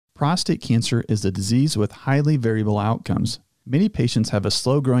Prostate cancer is a disease with highly variable outcomes. Many patients have a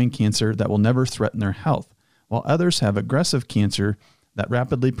slow-growing cancer that will never threaten their health, while others have aggressive cancer that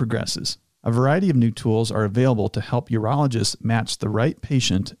rapidly progresses. A variety of new tools are available to help urologists match the right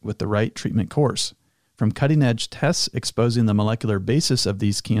patient with the right treatment course. From cutting-edge tests exposing the molecular basis of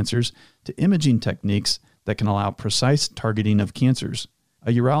these cancers to imaging techniques that can allow precise targeting of cancers. A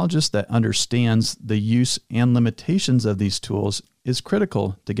urologist that understands the use and limitations of these tools is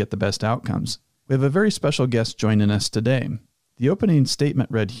critical to get the best outcomes. We have a very special guest joining us today. The opening statement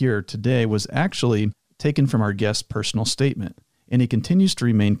read here today was actually taken from our guest's personal statement, and he continues to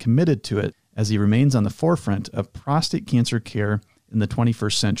remain committed to it as he remains on the forefront of prostate cancer care in the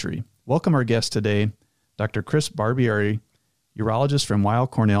 21st century. Welcome our guest today, Dr. Chris Barbieri, urologist from Weill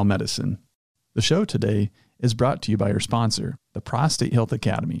Cornell Medicine. The show today is brought to you by our sponsor, the Prostate Health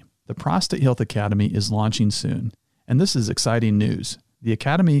Academy. The Prostate Health Academy is launching soon, and this is exciting news. The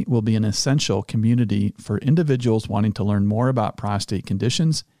Academy will be an essential community for individuals wanting to learn more about prostate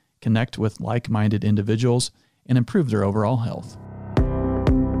conditions, connect with like-minded individuals, and improve their overall health.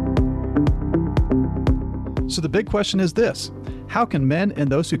 So the big question is this: how can men and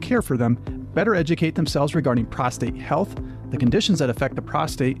those who care for them better educate themselves regarding prostate health, the conditions that affect the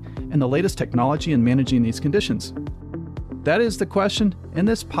prostate, and the latest technology in managing these conditions? That is the question, and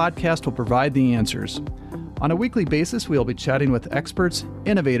this podcast will provide the answers. On a weekly basis, we will be chatting with experts,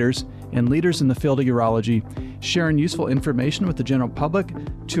 innovators, and leaders in the field of urology, sharing useful information with the general public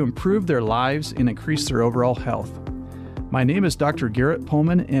to improve their lives and increase their overall health. My name is Dr. Garrett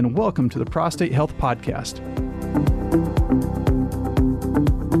Pullman, and welcome to the Prostate Health Podcast.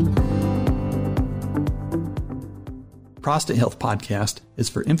 Prostate Health Podcast is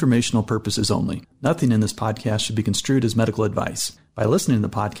for informational purposes only. Nothing in this podcast should be construed as medical advice. By listening to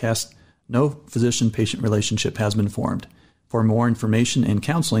the podcast, no physician-patient relationship has been formed. For more information and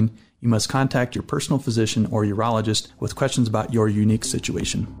counseling, you must contact your personal physician or urologist with questions about your unique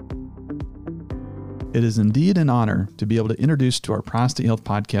situation. It is indeed an honor to be able to introduce to our Prostate Health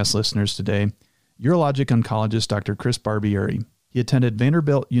Podcast listeners today, urologic oncologist Dr. Chris Barbieri. He attended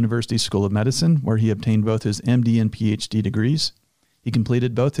Vanderbilt University School of Medicine, where he obtained both his MD and Ph.D. degrees. He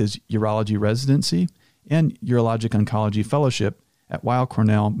completed both his urology residency and urologic oncology fellowship at Weill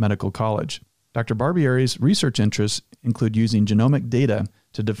Cornell Medical College. Dr. Barbieri's research interests include using genomic data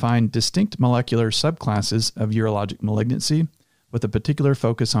to define distinct molecular subclasses of urologic malignancy, with a particular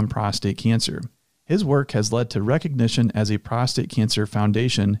focus on prostate cancer. His work has led to recognition as a Prostate Cancer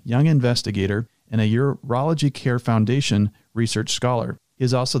Foundation Young Investigator and a Urology Care Foundation Research Scholar. He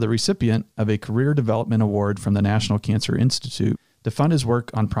is also the recipient of a Career Development Award from the National Cancer Institute to fund his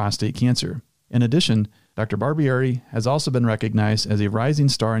work on prostate cancer. In addition, Dr. Barbieri has also been recognized as a rising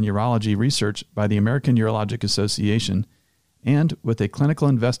star in urology research by the American Urologic Association and with a Clinical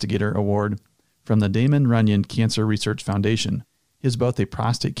Investigator Award from the Damon Runyon Cancer Research Foundation. He is both a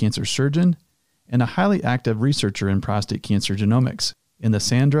prostate cancer surgeon and a highly active researcher in prostate cancer genomics in the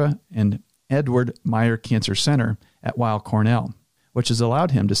Sandra and Edward Meyer Cancer Center at Weill Cornell, which has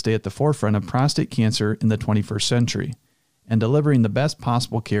allowed him to stay at the forefront of prostate cancer in the 21st century and delivering the best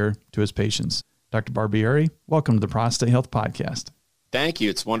possible care to his patients. Dr. Barbieri, welcome to the Prostate Health Podcast. Thank you.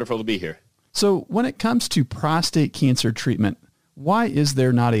 It's wonderful to be here. So when it comes to prostate cancer treatment, why is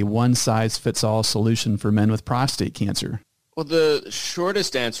there not a one-size-fits-all solution for men with prostate cancer? Well, the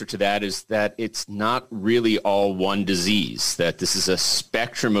shortest answer to that is that it's not really all one disease, that this is a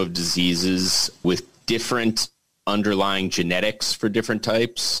spectrum of diseases with different underlying genetics for different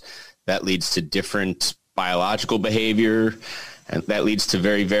types. That leads to different biological behavior, and that leads to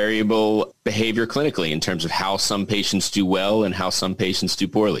very variable behavior clinically in terms of how some patients do well and how some patients do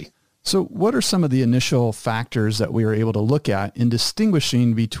poorly. So what are some of the initial factors that we are able to look at in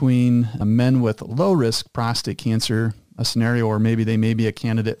distinguishing between men with low-risk prostate cancer, a scenario where maybe they may be a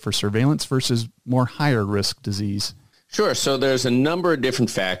candidate for surveillance, versus more higher risk disease? Sure. So there's a number of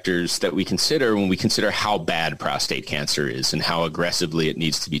different factors that we consider when we consider how bad prostate cancer is and how aggressively it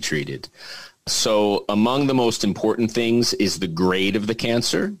needs to be treated. So among the most important things is the grade of the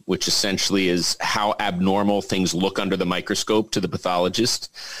cancer, which essentially is how abnormal things look under the microscope to the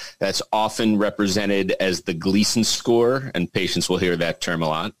pathologist. That's often represented as the Gleason score, and patients will hear that term a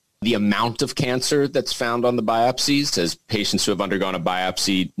lot. The amount of cancer that's found on the biopsies, as patients who have undergone a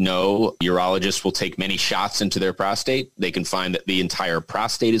biopsy know, urologists will take many shots into their prostate. They can find that the entire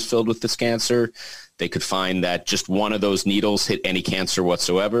prostate is filled with this cancer. They could find that just one of those needles hit any cancer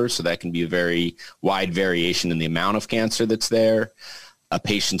whatsoever. So that can be a very wide variation in the amount of cancer that's there. a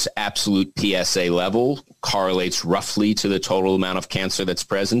patient's absolute PSA level correlates roughly to the total amount of cancer that's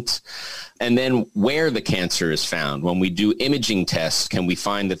present. And then where the cancer is found. When we do imaging tests, can we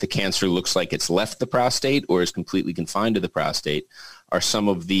find that the cancer looks like it's left the prostate or is completely confined to the prostate? Are some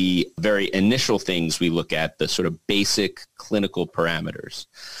of the very initial things we look at, the sort of basic clinical parameters.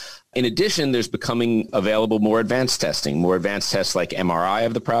 In addition, there's becoming available more advanced testing like MRI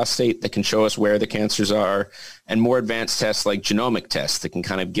of the prostate that can show us where the cancers are, and more advanced tests like genomic tests that can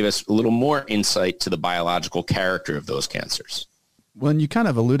kind of give us a little more insight to the biological character of those cancers. Well, you kind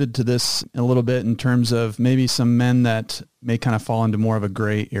of alluded to this a little bit in terms of maybe some men that may kind of fall into more of a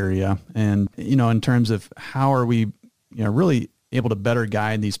gray area. And, in terms of how are we, really able to better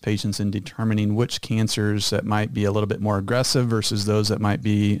guide these patients in determining which cancers that might be a little bit more aggressive versus those that might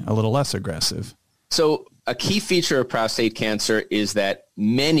be a little less aggressive? So a key feature of prostate cancer is that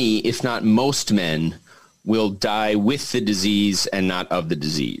many, if not most men, will die with the disease and not of the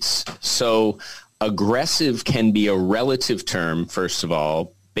disease. So aggressive can be a relative term, first of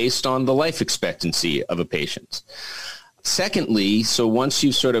all, based on the life expectancy of a patient. Secondly, so once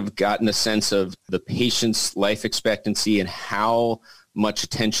you've sort of gotten a sense of the patient's life expectancy and how much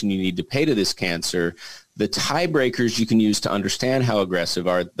attention you need to pay to this cancer, the tiebreakers you can use to understand how aggressive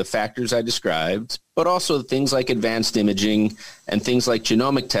are the factors I described, but also things like advanced imaging and things like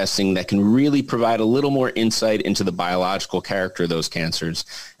genomic testing that can really provide a little more insight into the biological character of those cancers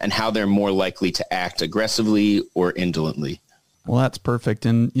and how they're more likely to act aggressively or indolently. Well, that's perfect.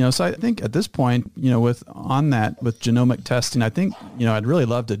 And, so I think at this point, with genomic testing, I think, I'd really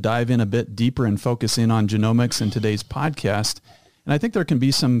love to dive in a bit deeper and focus in on genomics in today's podcast. And I think there can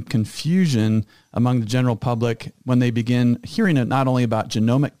be some confusion among the general public when they begin hearing it not only about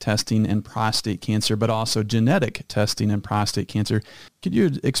genomic testing and prostate cancer, but also genetic testing and prostate cancer. Could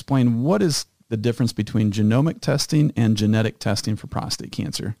you explain what is the difference between genomic testing and genetic testing for prostate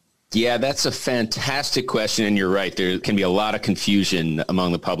cancer? Yeah, that's a fantastic question. And you're right. There can be a lot of confusion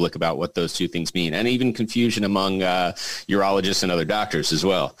among the public about what those two things mean, and even confusion among urologists and other doctors as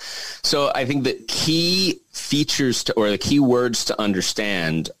well. So I think the key features or the key words to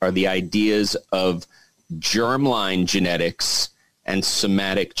understand are the ideas of germline genetics and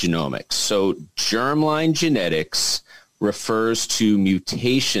somatic genomics. So germline genetics refers to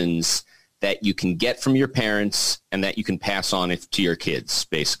mutations that you can get from your parents and that you can pass on to your kids,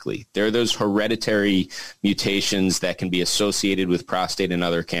 basically. There are those hereditary mutations that can be associated with prostate and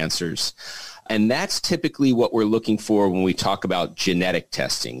other cancers. And that's typically what we're looking for when we talk about genetic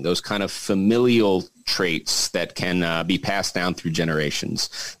testing, those kind of familial traits that can be passed down through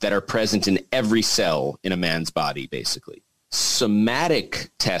generations that are present in every cell in a man's body, basically. Somatic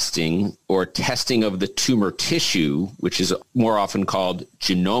testing, or testing of the tumor tissue, which is more often called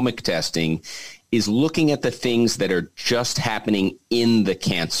genomic testing, is looking at the things that are just happening in the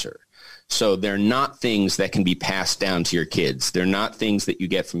cancer. So they're not things that can be passed down to your kids. They're not things that you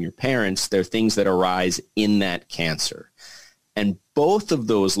get from your parents. They're things that arise in that cancer. And both of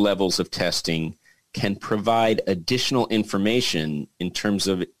those levels of testing can provide additional information in terms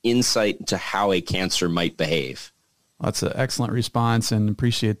of insight into how a cancer might behave. That's an excellent response and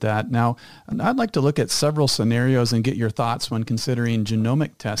appreciate that. Now, I'd like to look at several scenarios and get your thoughts when considering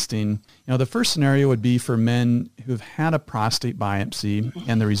genomic testing. The first scenario would be for men who've had a prostate biopsy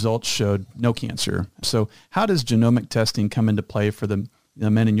and the results showed no cancer. So how does genomic testing come into play for the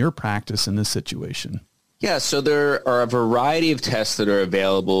men in your practice in this situation? Yeah, so there are a variety of tests that are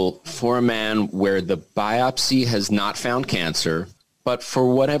available for a man where the biopsy has not found cancer, but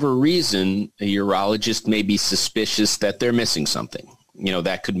for whatever reason, a urologist may be suspicious that they're missing something.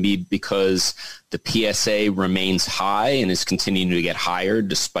 That could be because the PSA remains high and is continuing to get higher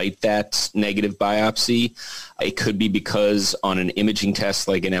despite that negative biopsy. It could be because on an imaging test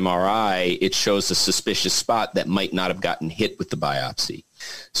like an MRI, it shows a suspicious spot that might not have gotten hit with the biopsy.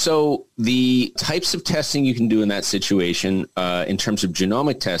 So the types of testing you can do in that situation in terms of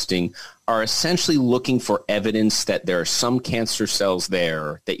genomic testing are essentially looking for evidence that there are some cancer cells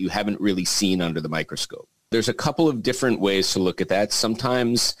there that you haven't really seen under the microscope. There's a couple of different ways to look at that.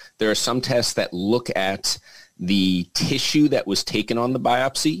 Sometimes there are some tests that look at the tissue that was taken on the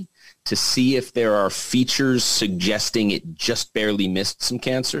biopsy to see if there are features suggesting it just barely missed some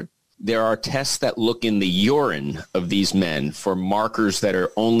cancer. There are tests that look in the urine of these men for markers that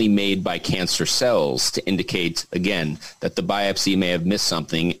are only made by cancer cells to indicate, again, that the biopsy may have missed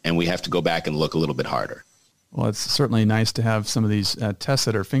something and we have to go back and look a little bit harder. Well, it's certainly nice to have some of these tests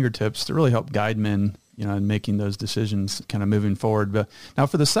at our fingertips to really help guide men, in making those decisions kind of moving forward. But now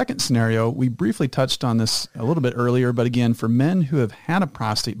for the second scenario, we briefly touched on this a little bit earlier, but again, for men who have had a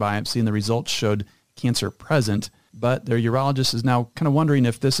prostate biopsy and the results showed cancer present, but their urologist is now kind of wondering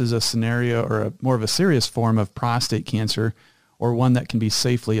if this is a scenario or more of a serious form of prostate cancer or one that can be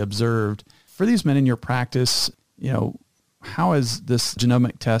safely observed. For these men in your practice, how has this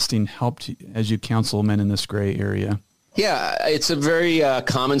genomic testing helped as you counsel men in this gray area? Yeah, it's a very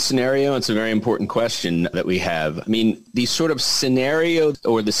common scenario. It's a very important question that we have. I mean, these sort of scenarios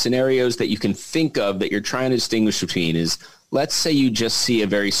or the scenarios that you can think of that you're trying to distinguish between is, let's say you just see a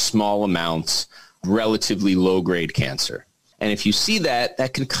very small amount, relatively low-grade cancer. And if you see that,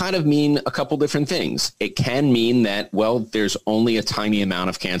 that can kind of mean a couple different things. It can mean that, well, there's only a tiny amount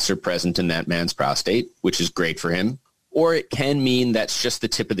of cancer present in that man's prostate, which is great for him. Or it can mean that's just the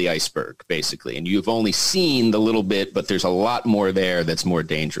tip of the iceberg, basically. And you've only seen the little bit, but there's a lot more there that's more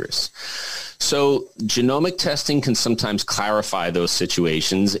dangerous. So genomic testing can sometimes clarify those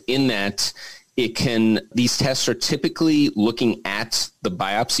situations in that these tests are typically looking at the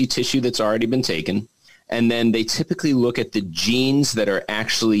biopsy tissue that's already been taken. And then they typically look at the genes that are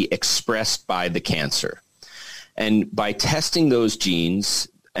actually expressed by the cancer. And by testing those genes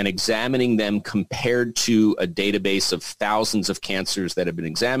and examining them compared to a database of thousands of cancers that have been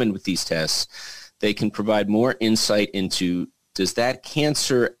examined with these tests, they can provide more insight into, does that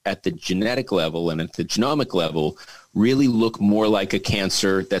cancer at the genetic level and at the genomic level really look more like a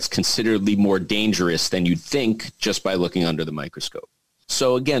cancer that's considerably more dangerous than you'd think just by looking under the microscope?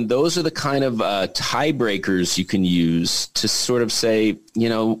 So again, those are the kind of tiebreakers you can use to sort of say,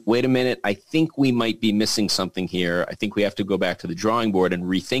 wait a minute, I think we might be missing something here. I think we have to go back to the drawing board and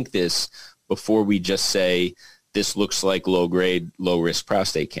rethink this before we just say, this looks like low-grade, low-risk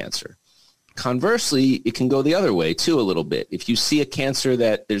prostate cancer. Conversely, it can go the other way too a little bit. If you see a cancer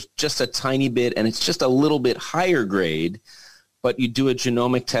that there's just a tiny bit and it's just a little bit higher grade, but you do a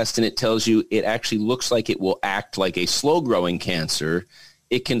genomic test and it tells you it actually looks like it will act like a slow-growing cancer,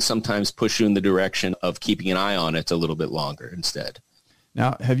 it can sometimes push you in the direction of keeping an eye on it a little bit longer instead.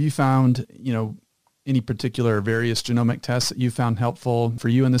 Now, have you found, any particular various genomic tests that you found helpful for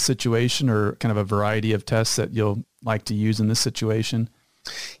you in this situation, or kind of a variety of tests that you'll like to use in this situation?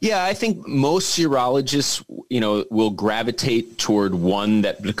 Yeah, I think most urologists, will gravitate toward one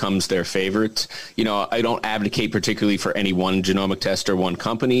that becomes their favorite. I don't advocate particularly for any one genomic test or one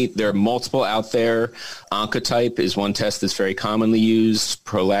company. There are multiple out there. Oncotype is one test that's very commonly used.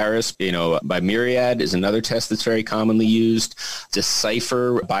 Prolaris, by Myriad is another test that's very commonly used.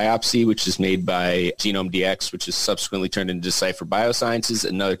 Decipher Biopsy, which is made by GenomeDx, which is subsequently turned into Decipher Biosciences,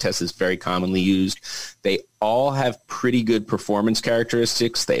 another test that's very commonly used. They all have pretty good performance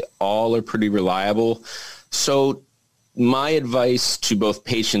characteristics. They all are pretty reliable. So my advice to both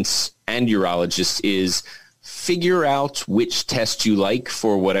patients and urologists is figure out which test you like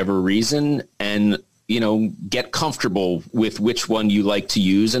for whatever reason and, get comfortable with which one you like to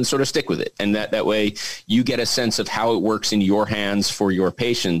use and sort of stick with it. And that way you get a sense of how it works in your hands for your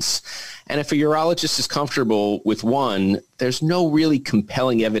patients. And if a urologist is comfortable with one, there's no really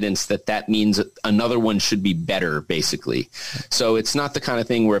compelling evidence that means another one should be better, basically. So it's not the kind of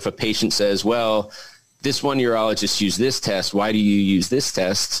thing where if a patient says, well, this one urologist used this test, why do you use this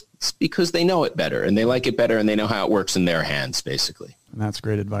test? It's because they know it better and they like it better and they know how it works in their hands, basically. And that's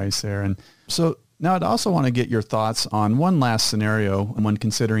great advice there. And so now I'd also want to get your thoughts on one last scenario when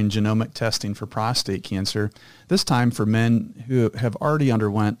considering genomic testing for prostate cancer, this time for men who have already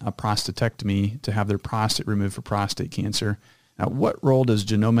underwent a prostatectomy to have their prostate removed for prostate cancer. Now, what role does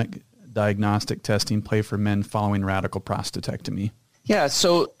genomic diagnostic testing play for men following radical prostatectomy? Yeah,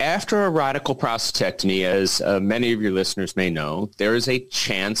 so after a radical prostatectomy, as many of your listeners may know, there is a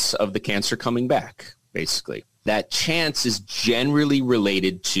chance of the cancer coming back, basically. That chance is generally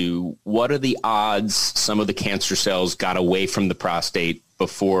related to what are the odds some of the cancer cells got away from the prostate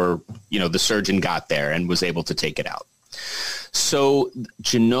before, the surgeon got there and was able to take it out. So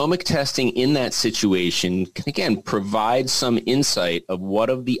genomic testing in that situation can, again, provide some insight of what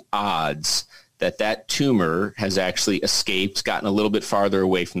are the odds that tumor has actually escaped, gotten a little bit farther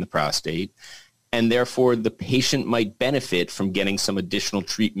away from the prostate, and therefore the patient might benefit from getting some additional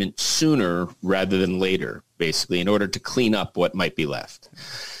treatment sooner rather than later, basically, in order to clean up what might be left.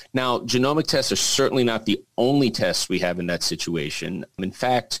 Now, genomic tests are certainly not the only tests we have in that situation. In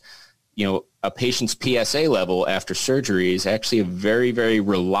fact, a patient's PSA level after surgery is actually a very, very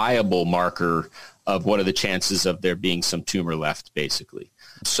reliable marker of what are the chances of there being some tumor left, basically.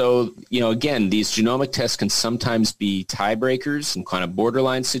 So, again, these genomic tests can sometimes be tiebreakers in kind of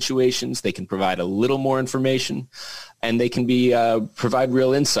borderline situations. They can provide a little more information, and they can provide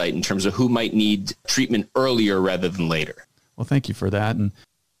real insight in terms of who might need treatment earlier rather than later. Well, thank you for that. And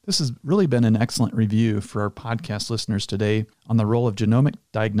this has really been an excellent review for our podcast listeners today on the role of genomic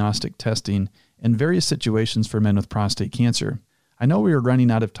diagnostic testing and various situations for men with prostate cancer. I know we are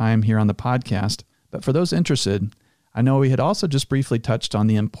running out of time here on the podcast, but for those interested, I know we had also just briefly touched on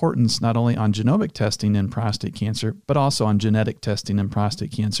the importance not only on genomic testing in prostate cancer, but also on genetic testing in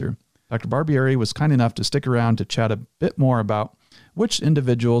prostate cancer. Dr. Barbieri was kind enough to stick around to chat a bit more about which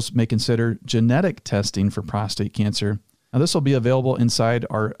individuals may consider genetic testing for prostate cancer. Now, this will be available inside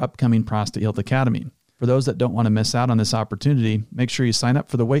our upcoming Prostate Health Academy. For those that don't want to miss out on this opportunity, make sure you sign up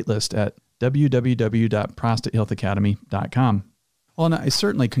for the waitlist at www.prostatehealthacademy.com. Well, and I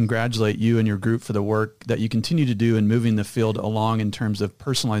certainly congratulate you and your group for the work that you continue to do in moving the field along in terms of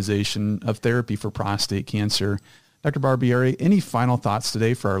personalization of therapy for prostate cancer. Dr. Barbieri, any final thoughts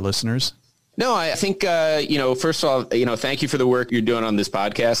today for our listeners? No, I think, first of all, thank you for the work you're doing on this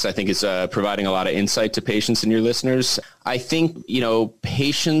podcast. I think it's providing a lot of insight to patients and your listeners. I think,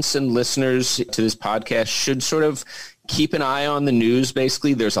 patients and listeners to this podcast should sort of keep an eye on the news.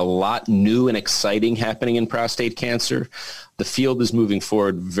 Basically, there's a lot new and exciting happening in prostate cancer. The field is moving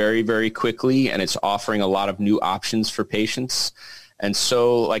forward very, very quickly, and it's offering a lot of new options for patients. And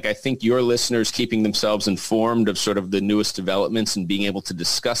so, I think your listeners keeping themselves informed of sort of the newest developments and being able to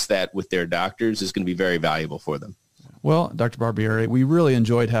discuss that with their doctors is going to be very valuable for them. Well, Dr. Barbieri, we really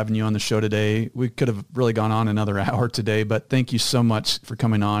enjoyed having you on the show today. We could have really gone on another hour today, but thank you so much for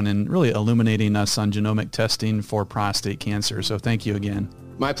coming on and really illuminating us on genomic testing for prostate cancer. So thank you again.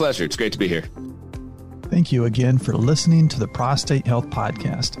 My pleasure. It's great to be here. Thank you again for listening to the Prostate Health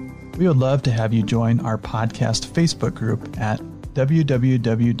Podcast. We would love to have you join our podcast Facebook group at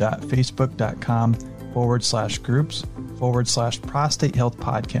www.facebook.com/groups/prostate health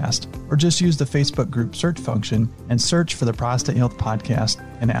podcast, or just use the Facebook group search function and search for the Prostate Health Podcast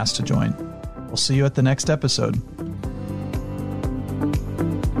and ask to join. We'll see you at the next episode.